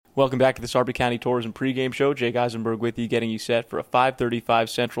Welcome back to the Sarpy County Tourism pregame show. Jake Eisenberg with you, getting you set for a 5:35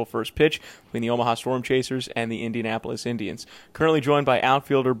 Central first pitch between the Omaha Storm Chasers and the Indianapolis Indians. Currently joined by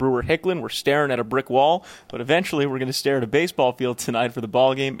outfielder Brewer Hicklin. We're staring at a brick wall, but eventually we're going to stare at a baseball field tonight for the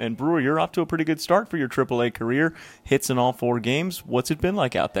ball game. And Brewer, you're off to a pretty good start for your AAA career. Hits in all 4 games. What's it been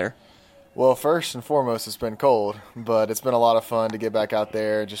like out there? Well, first and foremost, it's been cold, but it's been a lot of fun to get back out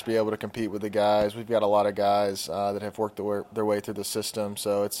there and just be able to compete with the guys. We've got a lot of guys that have worked their way through the system,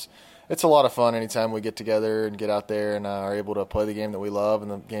 so it's a lot of fun anytime we get together and get out there and are able to play the game that we love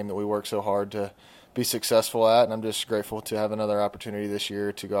and the game that we work so hard to be successful at. And I'm just grateful to have another opportunity this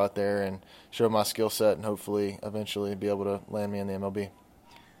year to go out there and show my skill set and hopefully eventually be able to land me in the MLB.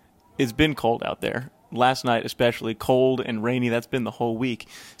 It's been cold out there. Last night especially, cold and rainy. That's been the whole week.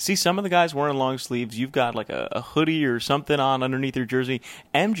 See some of the guys wearing long sleeves. You've got like a hoodie or something on underneath your jersey.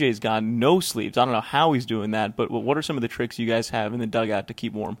 MJ's got no sleeves. I don't know how he's doing that, but what are some of the tricks you guys have in the dugout to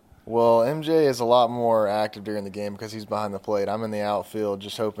keep warm? Well, MJ is a lot more active during the game because he's behind the plate. I'm in the outfield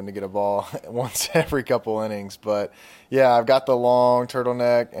just hoping to get a ball once every couple innings. But, yeah, I've got the long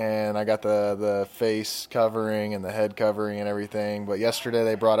turtleneck and I got the face covering and the head covering and everything. But yesterday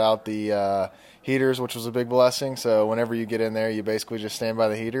they brought out the heaters, which was a big blessing. So whenever you get in there, you basically just stand by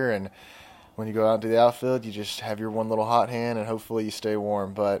the heater. And when you go out into the outfield, you just have your one little hot hand and hopefully you stay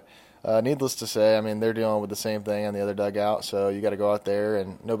warm. But needless to say, I mean, they're dealing with the same thing on the other dugout, so you got to go out there,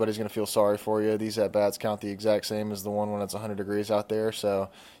 and nobody's going to feel sorry for you. These at-bats count the exact same as the one when it's 100 degrees out there, so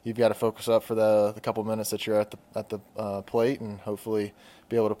you've got to focus up for the couple minutes that you're at the plate and hopefully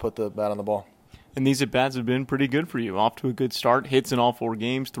be able to put the bat on the ball. And these at-bats have been pretty good for you. Off to a good start. Hits in all 4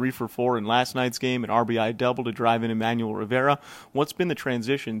 games, 3 for 4 in last night's game, an RBI double to drive in Emmanuel Rivera. What's been the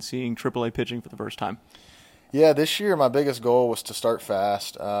transition seeing AAA pitching for the first time? Yeah, this year my biggest goal was to start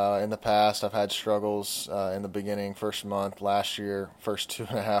fast. In the past, I've had struggles in the beginning, first month, last year, first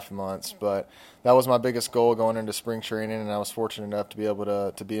 2.5 months. But that was my biggest goal going into spring training, and I was fortunate enough to be able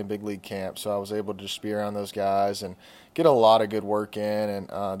to be in big league camp. So I was able to just be around those guys and get a lot of good work in.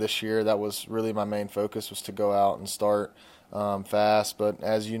 And this year, that was really my main focus, was to go out and start fast. But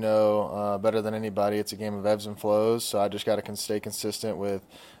as you know, better than anybody, it's a game of ebbs and flows. So I just got to stay consistent with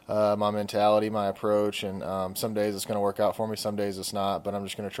my mentality, my approach, and some days it's going to work out for me, some days it's not, but I'm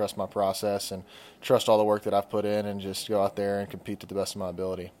just going to trust my process and trust all the work that I've put in and just go out there and compete to the best of my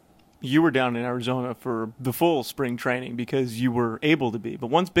ability. You were down in Arizona for the full spring training because you were able to be.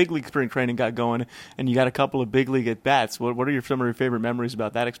 But once big league spring training got going and you got a couple of big league at-bats, what are some of your favorite memories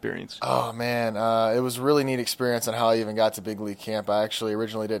about that experience? Oh, man, it was a really neat experience on how I even got to big league camp. I actually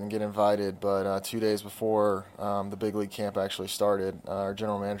originally didn't get invited, but 2 days before the big league camp actually started, our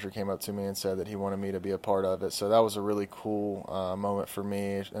general manager came up to me and said that he wanted me to be a part of it. So that was a really cool moment for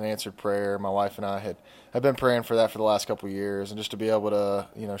me, an answered prayer. My wife and I had been praying for that for the last couple of years, and just to be able to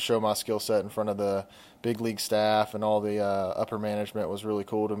show my skill set in front of the big league staff and all the upper management was really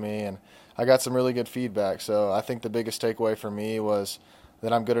cool to me, and I got some really good feedback. So I think the biggest takeaway for me was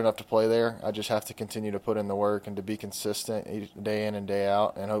that I'm good enough to play there. I just have to continue to put in the work and to be consistent day in and day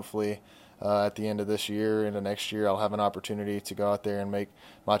out, and hopefully at the end of this year into next year I'll have an opportunity to go out there and make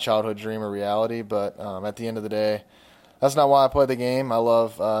my childhood dream a reality. But at the end of the day, that's not why I play the game. I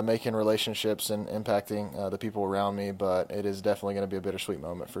love making relationships and impacting the people around me, but it is definitely going to be a bittersweet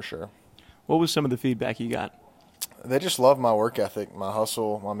moment for sure. What was some of the feedback you got? They just love my work ethic, my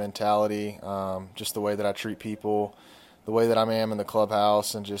hustle, my mentality, just the way that I treat people, the way that I am in the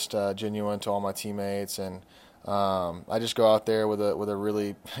clubhouse, and just genuine to all my teammates. And I just go out there with a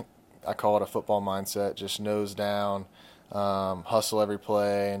really, I call it a football mindset, just nose down, hustle every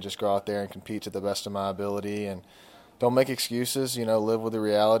play, and just go out there and compete to the best of my ability. And don't make excuses, live with the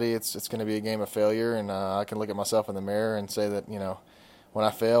reality. It's going to be a game of failure, and I can look at myself in the mirror and say that, when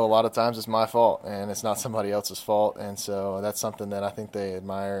I fail, a lot of times it's my fault, and it's not somebody else's fault. And so that's something that I think they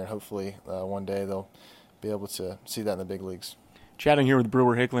admire, and hopefully one day they'll be able to see that in the big leagues. Chatting here with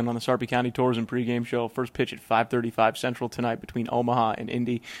Brewer Hicklin on the Sarpy County Tourism pregame show. First pitch at 5:35 Central tonight between Omaha and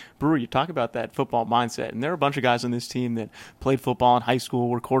Indy. Brewer, you talk about that football mindset, and there are a bunch of guys on this team that played football in high school,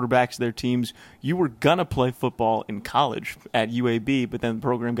 were quarterbacks of their teams. You were going to play football in college at UAB, but then the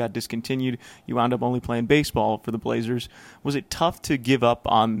program got discontinued. You wound up only playing baseball for the Blazers. Was it tough to give up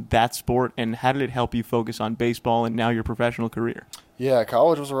on that sport, and how did it help you focus on baseball and now your professional career? Yeah,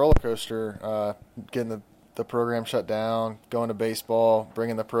 college was a roller coaster, getting the program shut down, going to baseball,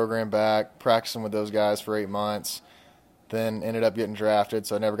 bringing the program back, practicing with those guys for 8 months, then ended up getting drafted,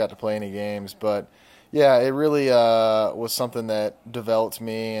 so I never got to play any games. But, yeah, it really was something that developed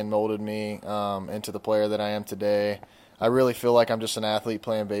me and molded me into the player that I am today. I really feel like I'm just an athlete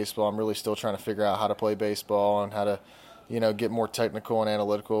playing baseball. I'm really still trying to figure out how to play baseball and how to get more technical and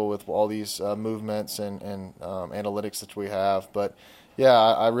analytical with all these movements and analytics that we have. But yeah,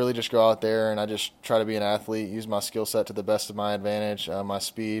 I really just go out there and I just try to be an athlete, use my skill set to the best of my advantage, my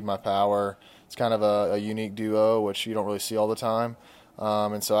speed, my power. It's kind of a unique duo, which you don't really see all the time.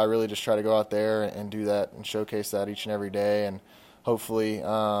 And so I really just try to go out there and do that and showcase that each and every day. And hopefully,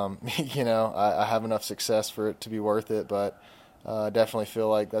 I have enough success for it to be worth it. But I definitely feel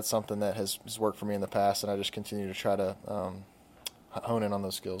like that's something that has worked for me in the past, and I just continue to try to hone in on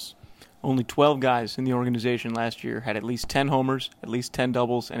those skills. Only 12 guys in the organization last year had at least 10 homers, at least 10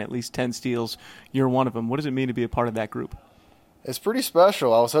 doubles, and at least 10 steals. You're one of them. What does it mean to be a part of that group? It's pretty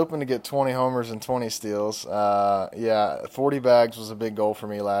special. I was hoping to get 20 homers and 20 steals. 40 bags was a big goal for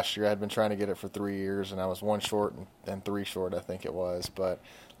me last year. I had been trying to get it for 3 years, and I was 1 short and 3 short, I think it was. But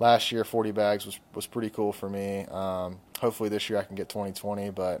last year, 40 bags was pretty cool for me. Hopefully this year I can get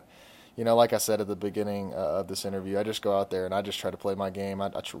 20-20, but like I said at the beginning of this interview, I just go out there and I just try to play my game. I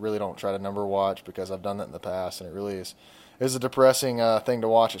really don't try to number watch because I've done that in the past, and it really is a depressing thing to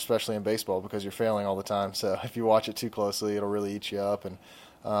watch, especially in baseball, because you're failing all the time. So if you watch it too closely, it'll really eat you up. And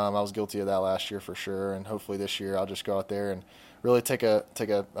I was guilty of that last year for sure. And hopefully this year I'll just go out there and really take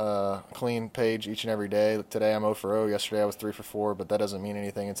a clean page each and every day. Today I'm 0 for 0. Yesterday I was 3 for 4, but that doesn't mean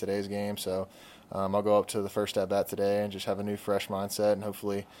anything in today's game. So I'll go up to the first at bat today and just have a new, fresh mindset, and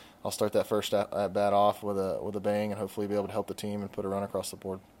hopefully I'll start that first at bat off with a bang, and hopefully be able to help the team and put a run across the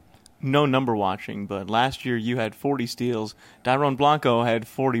board. No number watching, but last year you had 40 steals. Dairon Blanco had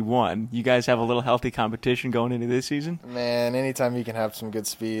 41. You guys have a little healthy competition going into this season? Man, anytime you can have some good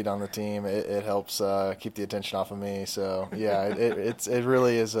speed on the team, it helps keep the attention off of me. So yeah, it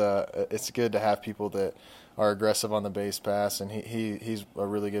really is. It's good to have people that are aggressive on the base pass, and he's a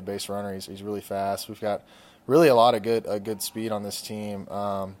really good base runner. He's really fast. We've got really a lot of good speed on this team.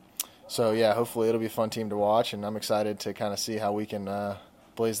 So yeah, hopefully it'll be a fun team to watch, and I'm excited to kind of see how we can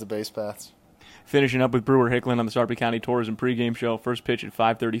blaze the base paths. Finishing up with Brewer Hicklen on the Sarpy County Tourism pregame show. First pitch at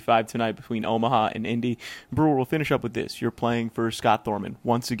 5:35 tonight between Omaha and Indy. Brewer, we'll finish up with this. You're playing for Scott Thorman,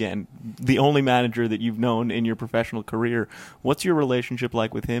 once again, the only manager that you've known in your professional career. What's your relationship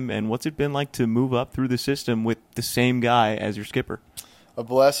like with him, and what's it been like to move up through the system with the same guy as your skipper? A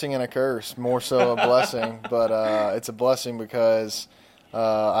blessing and a curse, more so a blessing, but it's a blessing because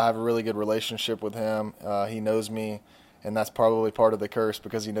I have a really good relationship with him. He knows me. And that's probably part of the curse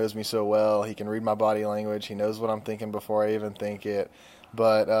because he knows me so well. He can read my body language. He knows what I'm thinking before I even think it.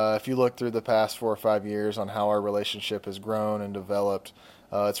 But if you look through the past 4 or 5 years on how our relationship has grown and developed,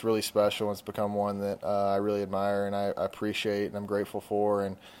 it's really special. It's become one that I really admire and I appreciate and I'm grateful for.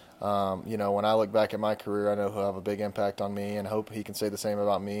 And, when I look back at my career, I know he'll have a big impact on me and hope he can say the same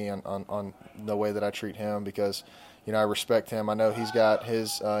about me on the way that I treat him because, I respect him. I know he's got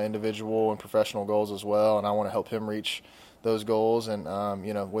his individual and professional goals as well, and I want to help him reach those goals. And,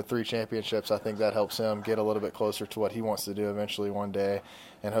 with 3 championships, I think that helps him get a little bit closer to what he wants to do eventually one day.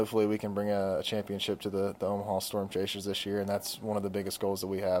 And hopefully we can bring a championship to the Omaha Storm Chasers this year, and that's one of the biggest goals that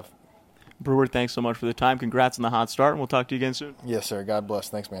we have. Brewer, thanks so much for the time. Congrats on the hot start, and we'll talk to you again soon. Yes, sir. God bless.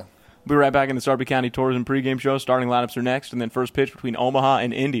 Thanks, man. We'll be right back in the Sarpy County Tourism pregame show. Starting lineups are next, and then first pitch between Omaha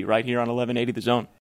and Indy right here on 1180 The Zone.